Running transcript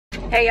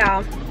Hey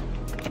y'all,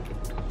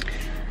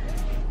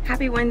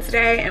 happy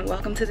Wednesday and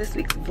welcome to this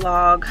week's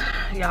vlog.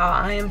 Y'all,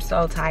 I am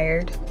so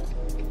tired.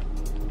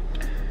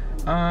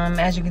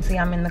 As you can see,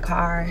 I'm in the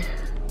car.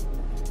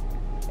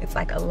 It's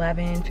like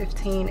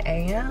 11:15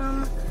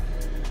 a.m.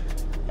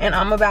 and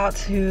I'm about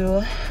to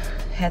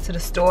head to the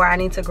store. I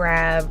need to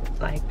grab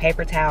like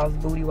paper towels,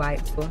 booty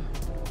wipes.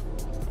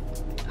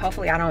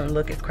 Hopefully I don't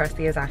look as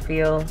crusty as I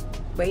feel.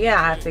 But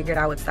yeah, I figured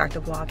I would start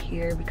the vlog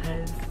here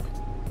because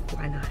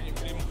why not?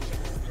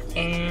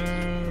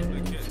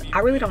 And I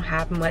really don't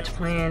have much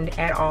planned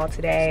at all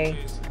today,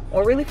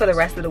 or really for the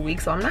rest of the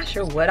week, so I'm not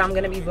sure what I'm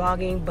gonna be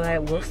vlogging,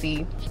 but we'll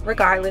see.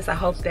 Regardless, I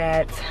hope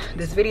that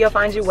this video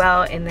finds you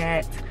well, and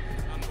that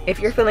if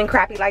you're feeling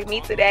crappy like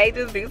me today,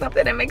 just do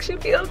something that makes you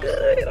feel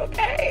good,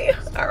 okay?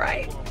 All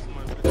right.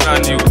 I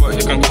knew what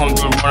you can come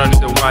through and run. I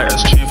need the white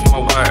ass chain for my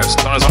white ass.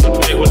 Gunners on the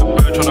plate with a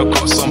bird trying to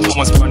cut some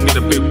hummus. But I need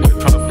a big whip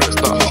trying to flex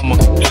that hummer.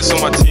 Yes,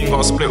 on my team got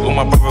a split with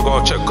my brother.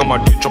 Got a check on my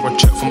dude, drop a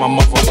check for my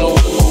mother.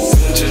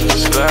 Vintage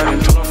just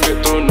sliding, trying to flip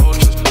through no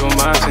just doing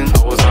my thing.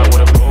 I was out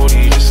with a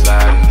brody just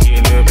sliding.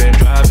 He ain't never been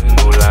driving,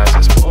 no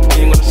license.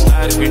 Ain't gonna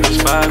slide if we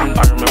just vibing.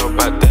 I remember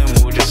back then we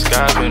were just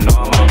skiving.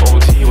 Now I'm my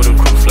OT with a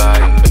crew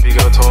flying. Baby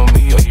girl told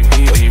me, are you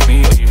me, are you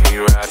me, are you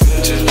me, right?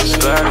 Vintage just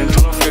sliding,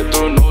 trying to flip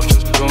through no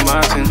just doing my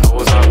thing. I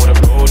was out with a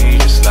brody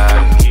just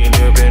sliding. He ain't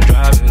never been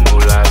driving, no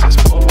license.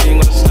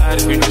 Ain't gonna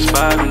slide if we just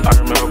vibing. I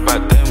remember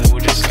back then we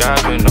were just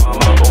skiving. Now I'm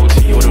my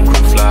OT with a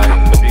crew flying.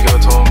 Baby girl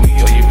told me,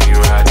 are you me,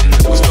 right?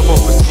 Stop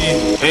off with T,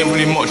 ain't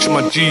really much in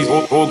my G's.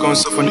 All going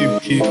stuff on new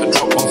key, I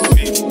drop on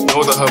feet.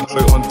 Know that her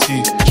plate on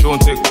T, she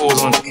won't take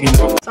calls on T.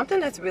 Something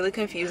that's really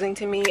confusing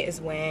to me is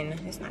when,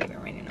 it's not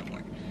even raining no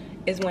more,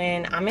 is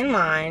when I'm in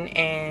line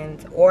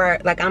and, or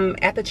like I'm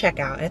at the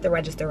checkout, at the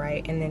register,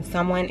 right? And then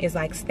someone is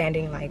like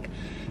standing like,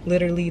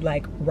 literally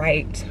like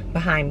right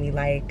behind me.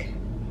 Like,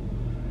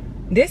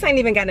 this ain't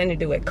even got nothing to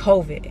do with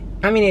COVID.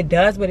 I mean, it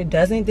does, but it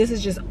doesn't. This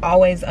has just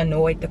always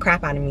annoyed the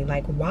crap out of me.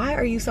 Like, why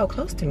are you so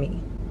close to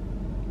me?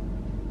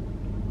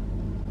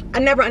 I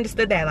never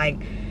understood that. Like,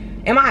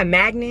 am I a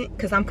magnet?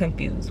 Because I'm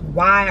confused.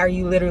 Why are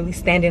you literally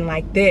standing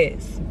like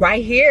this?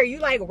 Right here? You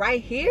like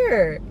right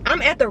here.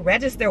 I'm at the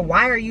register.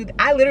 Why are you?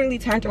 I literally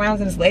turned around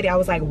to this lady. I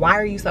was like, why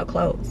are you so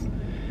close?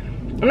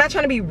 I'm not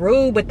trying to be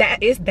rude, but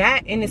that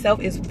in itself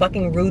is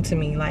fucking rude to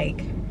me.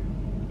 Like,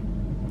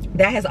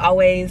 that has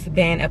always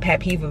been a pet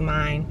peeve of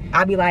mine.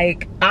 I'll be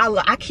like,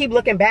 I keep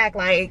looking back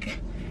like,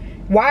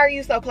 why are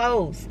you so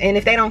close? And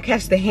if they don't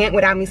catch the hint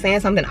without me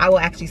saying something, I will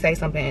actually say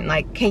something.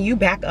 Like, can you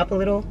back up a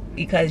little?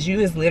 Because you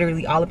is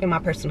literally all up in my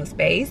personal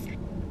space.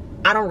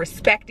 I don't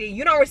respect it.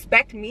 You don't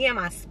respect me and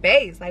my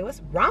space. Like,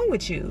 what's wrong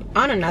with you?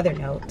 On another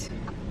note,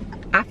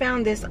 I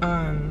found this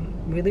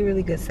really,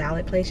 really good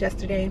salad place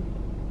yesterday.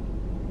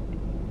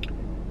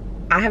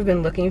 I have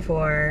been looking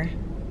for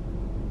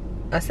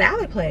a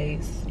salad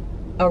place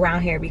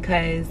around here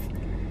because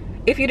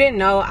if you didn't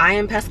know, I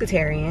am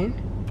pescatarian,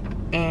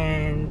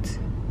 and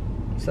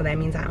so that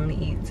means I only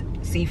eat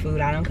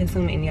seafood. I don't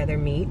consume any other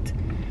meat.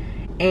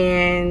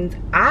 And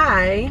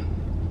I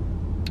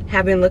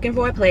have been looking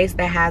for a place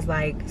that has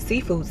like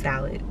seafood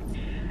salad.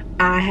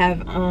 I have,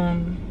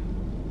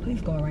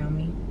 please go around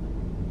me.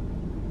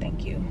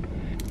 Thank you.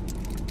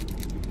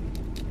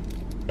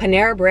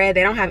 Panera Bread,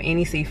 they don't have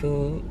any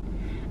seafood.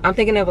 I'm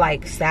thinking of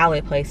like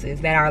salad places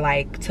that are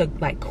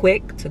like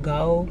quick to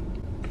go,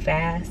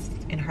 fast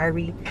and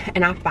hurry.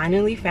 And I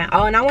finally found,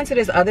 oh, and I went to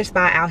this other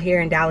spot out here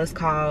in Dallas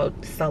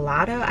called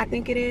Salada, I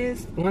think it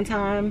is. One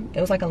time it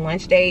was like a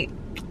lunch date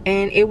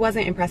and it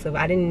wasn't impressive.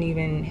 I didn't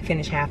even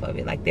finish half of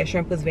it. Like, their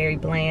shrimp was very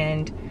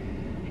bland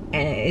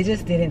and it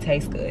just didn't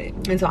taste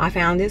good. And so I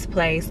found this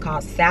place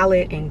called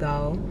Salad and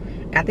Go.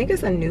 I think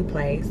it's a new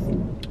place.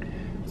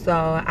 So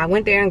I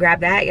went there and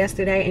grabbed that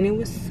yesterday and it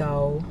was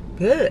so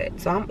good.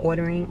 So I'm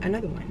ordering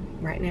another one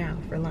right now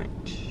for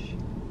lunch.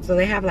 So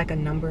they have like a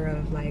number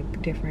of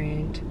like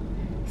different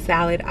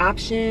salad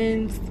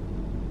options,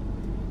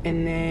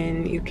 and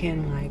then you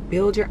can like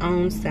build your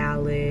own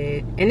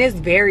salad, and it's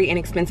very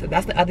inexpensive.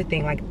 That's the other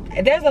thing. Like,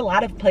 there's a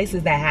lot of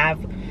places that have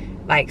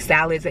like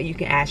salads that you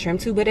can add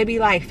shrimp to, but it'd be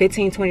like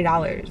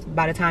 $15–20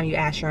 by the time you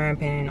add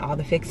shrimp and all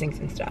the fixings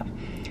and stuff.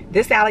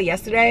 This salad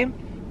yesterday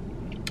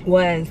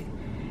was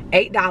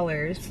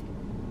 $8,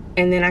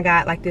 and then I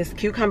got like this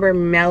cucumber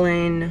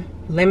melon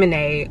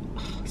lemonade.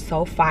 Oh,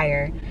 so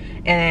fire.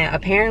 And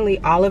apparently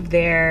all of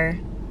their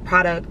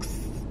products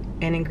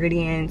and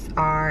ingredients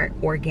are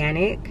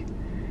organic,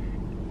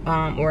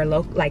 or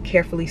like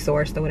carefully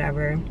sourced or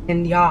whatever.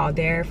 And y'all,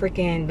 their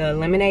freaking, the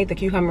lemonade, the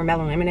cucumber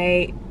melon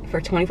lemonade for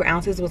 24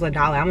 ounces was $1.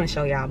 I'm gonna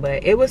show y'all,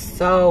 but it was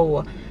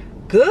so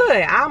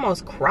good. I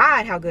almost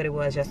cried how good it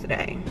was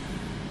yesterday.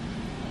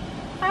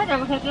 Hi,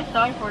 I'm gonna get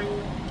started for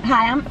you.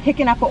 Hi, I'm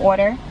picking up an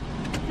order.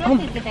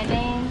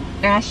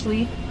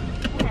 Ashley.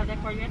 I have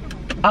that for you.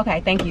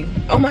 Okay, thank you.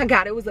 Oh my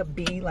God, it was a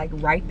bee like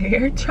right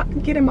there trying to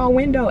get in my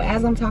window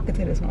as I'm talking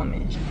to this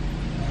woman.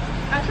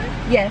 Ashley?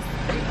 Yes.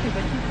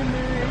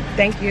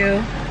 Thank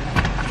you.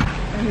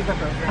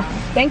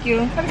 Thank you.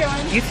 Have a good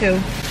one. You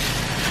too.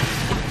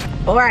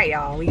 All right,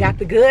 y'all, we got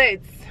the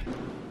goods.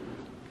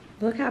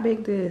 Look how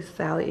big this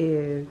salad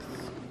is.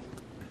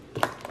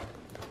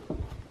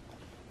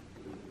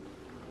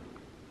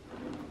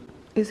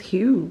 It's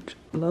huge,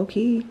 low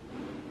key.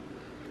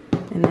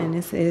 And then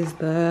this is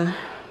the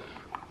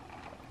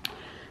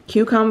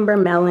cucumber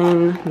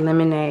melon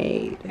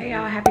lemonade. Hey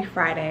y'all, happy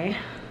Friday.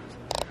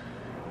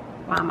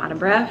 Well, I'm out of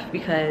breath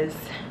because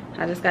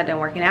I just got done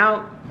working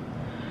out.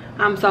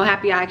 I'm so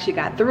happy I actually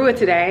got through it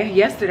today.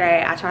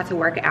 Yesterday, I tried to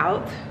work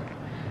out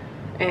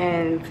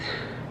and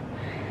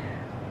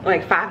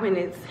like 5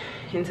 minutes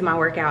into my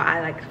workout,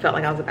 I like felt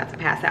like I was about to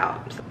pass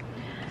out. So,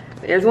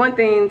 there's one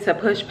thing to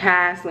push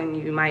past when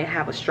you might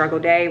have a struggle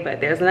day, but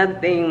there's another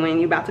thing when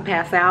you're about to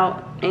pass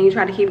out and you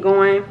try to keep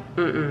going.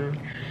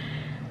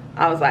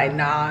 I was like,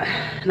 nah,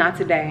 not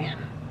today.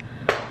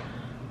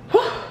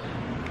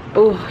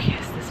 Oh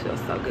yes, this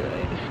feels so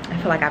good. I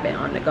feel like I've been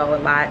on the go a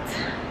lot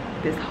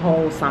this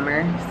whole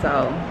summer,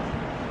 so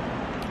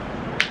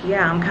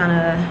yeah, I'm kind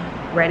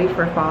of ready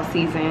for fall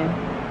season.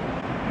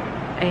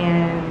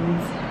 And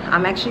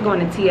I'm actually going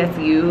to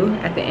TSU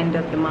at the end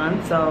of the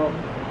month, so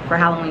for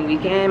Halloween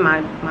weekend,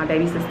 my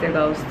baby sister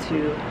goes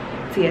to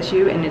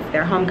TSU and it's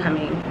their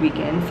homecoming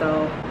weekend,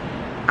 so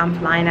I'm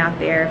flying out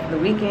there for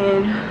the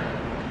weekend.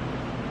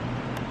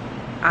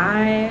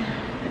 I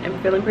am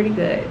feeling pretty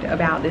good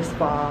about this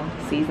fall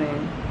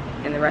season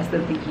and the rest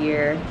of the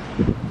year.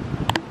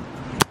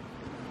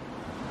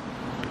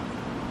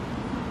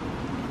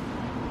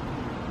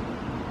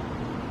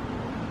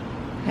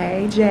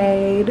 Hey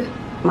Jade.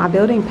 My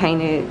building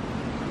painted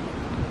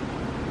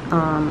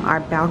our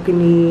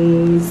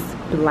balconies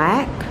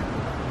black.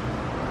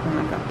 Oh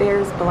my god,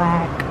 there's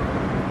black.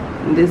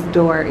 This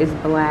door is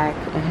black,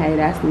 and hey,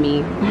 that's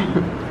me.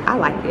 I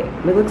like it.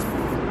 It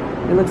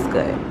looks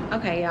good.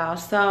 Okay, y'all,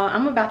 so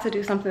I'm about to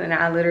do something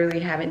that I literally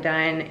haven't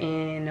done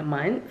in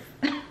months.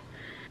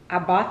 I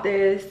bought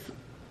this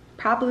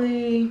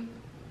probably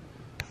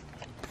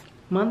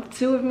month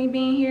 2 of me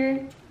being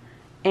here,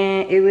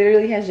 and it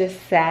literally has just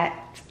sat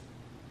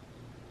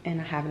and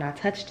I have not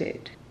touched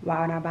it. Why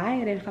would I buy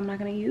it if I'm not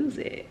gonna use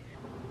it?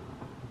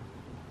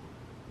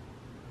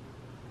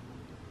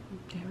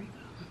 There we go.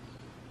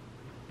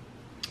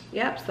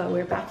 Yep, so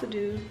we're about to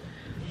do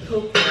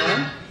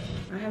hookah.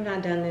 I have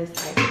not done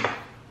this like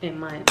in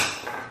months,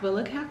 but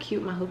look how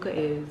cute my hookah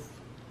is.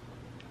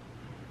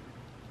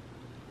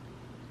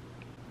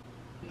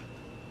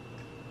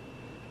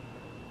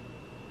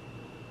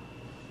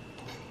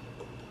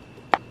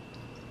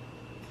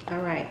 All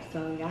right,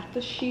 so we got the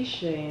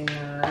shisha in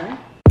there.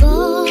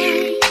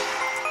 Boy,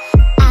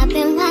 I've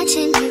been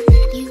watching you.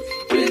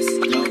 West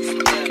Coast,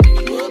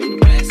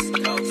 West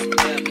Coast,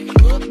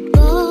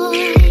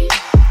 boy,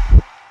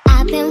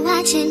 I've been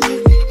watching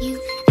you.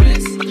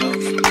 West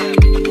Coast,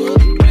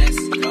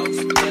 West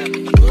Coast,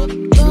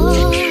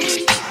 boy,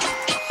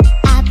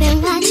 I've been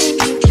watching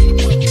you.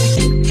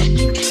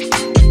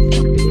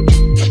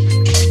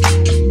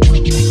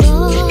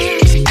 Boy,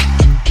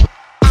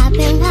 I've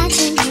been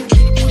watching you.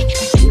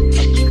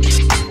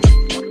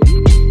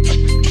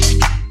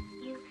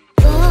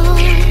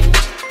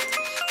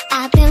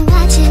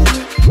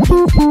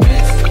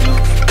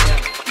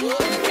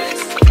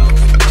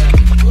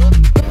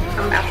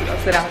 I'm about to go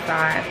sit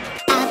outside.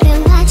 I've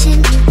been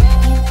watching you.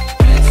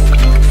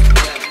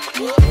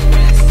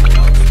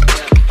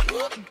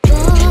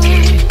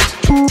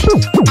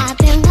 I've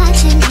been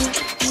watching you.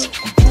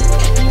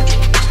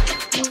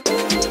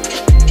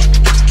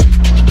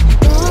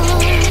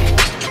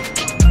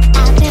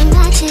 I've been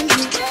watching you.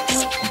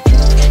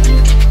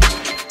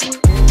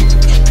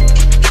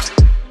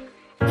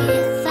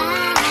 If I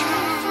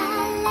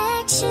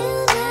let you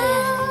know,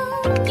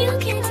 you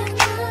can tell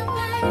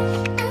nobody.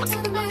 I'm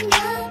talking about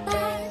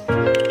nobody.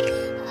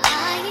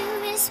 Are you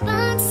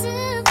responsible?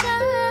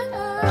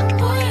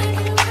 Boy, I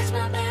gotta watch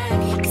my back,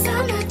 'cause I'm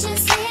not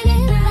just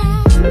sitting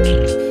back.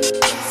 Is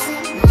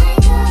it my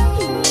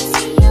goal? Is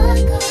it your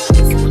goal?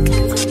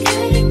 Sometimes I'm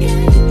good at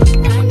good.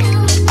 Right now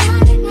I'm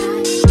not at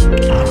night. Say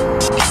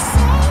yes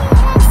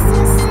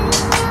or say no,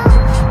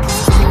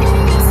 'cause I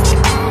really see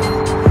better.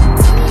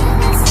 Tell me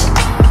that's the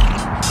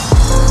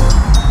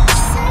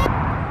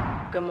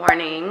Good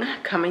morning,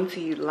 coming to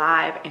you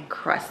live and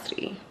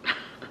crusty.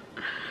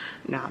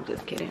 No, I'm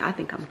just kidding. I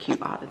think I'm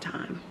cute all the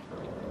time.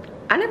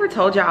 I never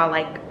told y'all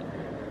like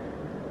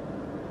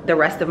the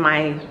rest of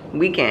my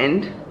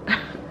weekend,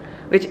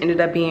 which ended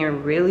up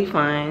being really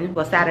fun.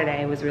 Well,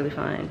 Saturday was really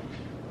fun.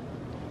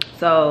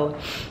 So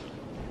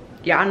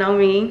y'all know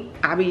me,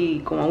 I be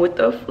going with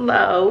the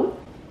flow.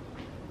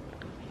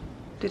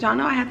 Did y'all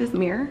know I have this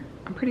mirror?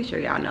 I'm pretty sure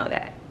y'all know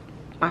that.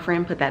 My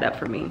friend put that up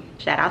for me.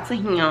 Shout out to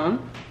him.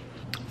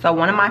 So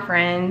one of my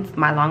friends,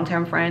 my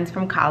long-term friends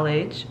from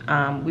college,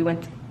 we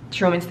went to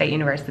Truman State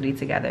University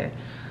together.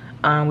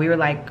 We were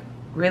like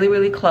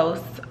really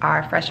close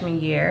our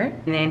freshman year.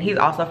 And then he's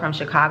also from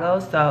Chicago,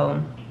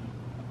 so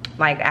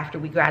like after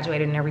we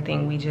graduated and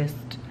everything, we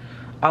just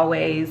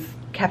always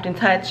kept in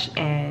touch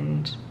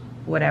and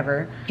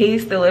whatever. He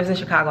still lives in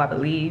Chicago, I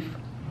believe.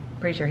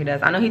 Pretty sure he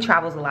does. I know he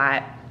travels a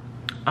lot,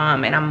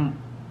 and I'm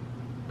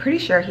pretty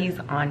sure he's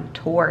on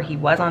tour. He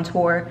was on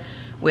tour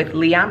with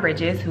Leon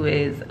Bridges, who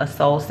is a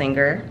soul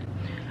singer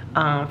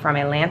from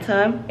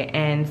Atlanta.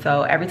 And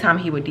so every time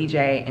he would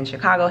DJ in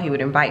Chicago, he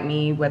would invite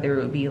me, whether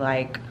it would be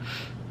like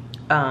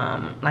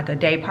a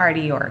day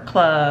party or a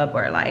club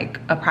or like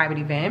a private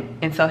event.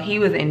 And so he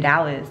was in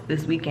Dallas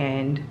this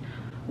weekend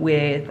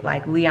with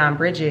like Leon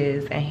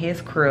Bridges and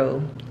his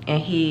crew,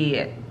 and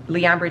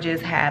Leon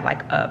Bridges had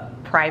like a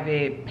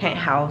private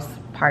penthouse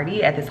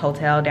party at this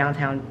hotel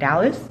downtown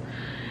Dallas.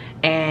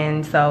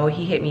 And so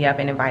he hit me up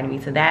and invited me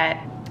to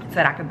that,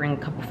 said I could bring a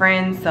couple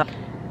friends. So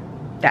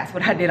that's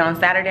what I did on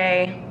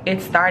Saturday.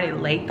 It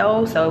started late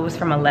though, so it was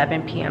from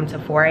 11 p.m. to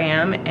 4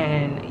 a.m.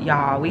 and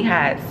y'all, we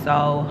had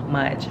so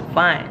much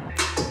fun.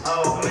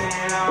 Oh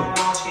man, I'm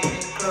walking in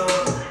the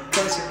club,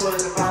 cause you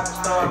was a pop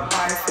star,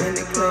 pipe in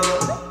the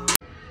club.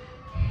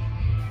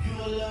 You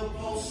a little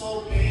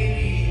post-so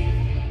baby,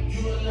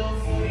 you a little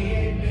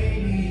 48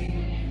 baby,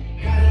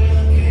 got a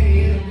little kitty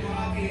in the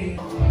pocket.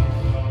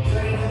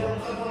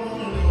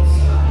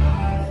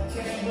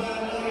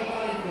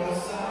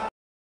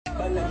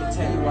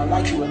 I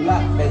like you a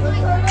lot, baby.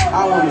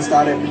 I want to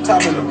start at the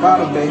top of the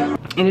bottom, baby.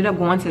 Ended up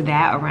going to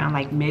that around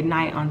like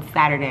midnight on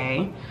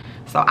Saturday.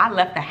 So I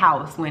left the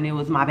house when it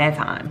was my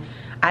bedtime.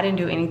 I didn't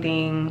do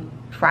anything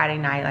Friday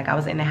night. Like I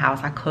was in the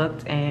house, I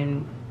cooked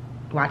and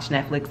watched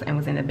Netflix and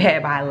was in the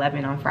bed by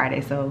 11 on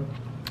Friday. So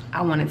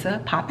I wanted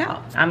to pop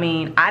out. I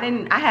mean, I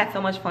had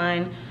so much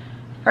fun.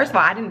 First of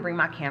all, I didn't bring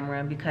my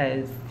camera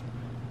because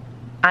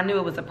I knew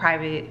it was a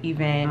private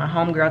event. My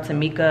homegirl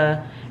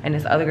Tamika and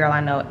this other girl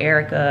I know,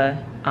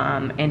 Erica,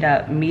 end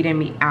up meeting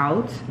me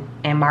out.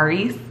 And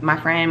Maurice, my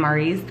friend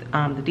Maurice,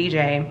 the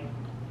DJ,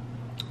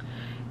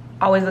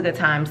 always a good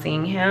time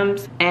seeing him.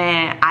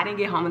 And I didn't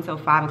get home until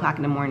 5 o'clock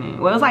in the morning.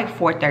 Well, it was like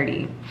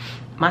 4:30.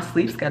 My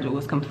sleep schedule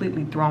was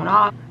completely thrown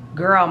off.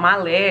 Girl, my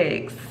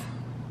legs,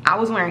 I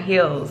was wearing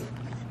heels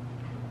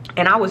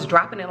and I was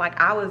dropping it like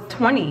I was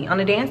 20 on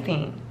the dance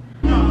team.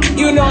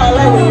 You know I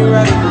like when you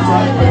run.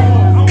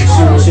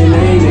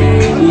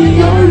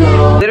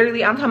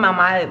 Literally, I'm talking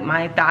about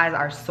my thighs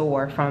are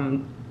sore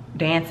from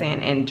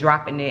dancing and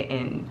dropping it,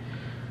 and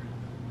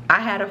I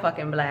had a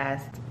fucking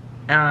blast.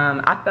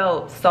 I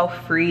felt so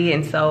free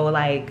and so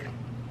like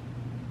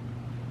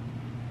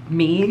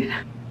me.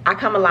 I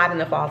come alive in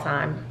the fall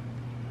time.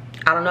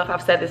 I don't know if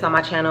I've said this on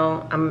my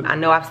channel. I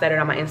know I've said it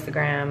on my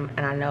Instagram,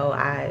 and I know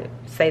I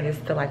say this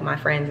to like my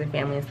friends and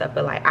family and stuff,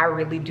 but like I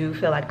really do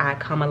feel like I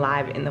come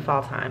alive in the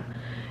fall time.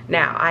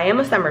 Now, I am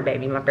a summer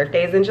baby. My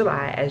birthday is in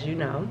July, as you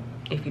know.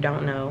 If you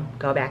don't know,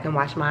 go back and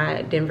watch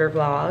my Denver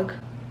vlog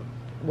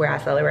where I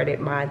celebrated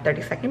my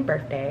 32nd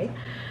birthday.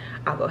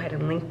 I'll go ahead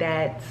and link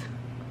that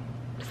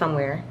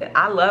somewhere.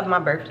 I love my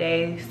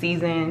birthday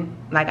season.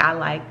 Like, I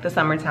like the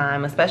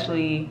summertime,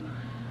 especially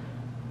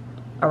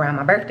around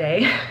my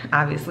birthday,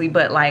 obviously.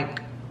 But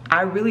like,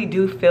 I really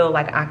do feel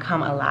like I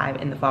come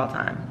alive in the fall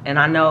time. And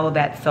I know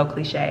that's so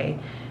cliche.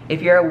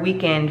 If you're a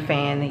Weeknd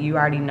fan, then you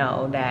already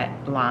know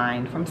that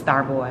line from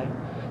Starboy.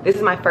 This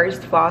is my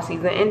first fall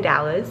season in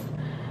Dallas.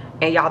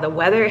 And y'all, the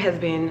weather has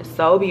been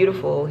so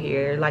beautiful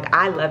here. Like,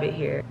 I love it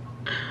here.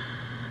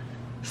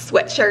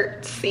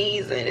 Sweatshirt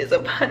season is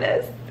upon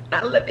us.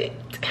 I love it.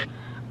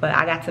 But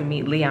I got to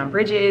meet Leon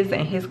Bridges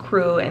and his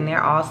crew, and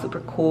they're all super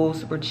cool,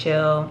 super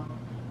chill,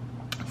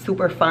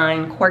 super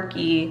fun,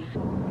 quirky.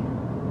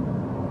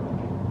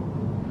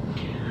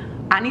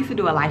 I need to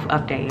do a life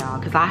update, y'all,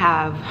 because I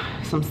have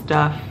some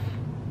stuff.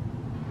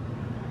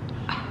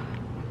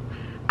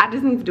 I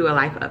just need to do a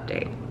life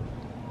update.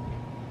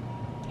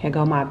 Here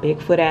go my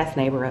Bigfoot ass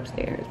neighbor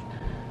upstairs.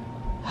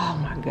 Oh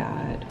my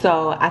God.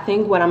 So I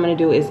think what I'm gonna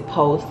do is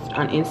post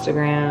on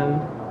Instagram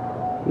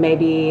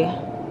maybe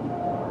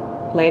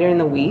later in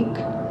the week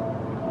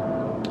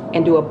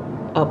and do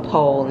a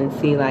poll and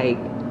see, like,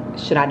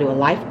 should I do a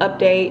life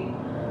update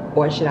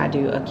or should I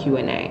do a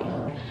Q&A?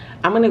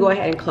 I'm gonna go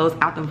ahead and close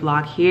out the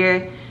vlog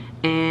here.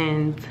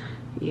 And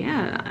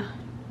yeah,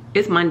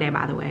 it's Monday,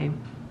 by the way.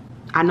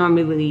 I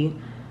normally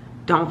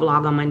don't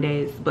vlog on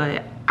Mondays,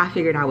 but I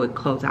figured I would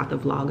close out the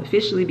vlog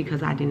officially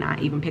because I did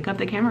not even pick up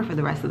the camera for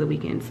the rest of the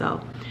weekend.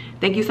 So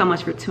thank you so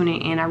much for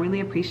tuning in. I really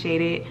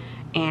appreciate it.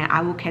 And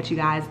I will catch you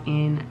guys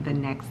in the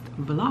next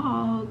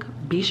vlog.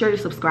 Be sure to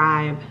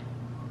subscribe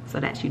so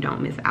that you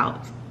don't miss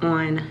out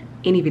on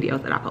any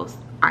videos that I post.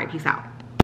 All right, peace out.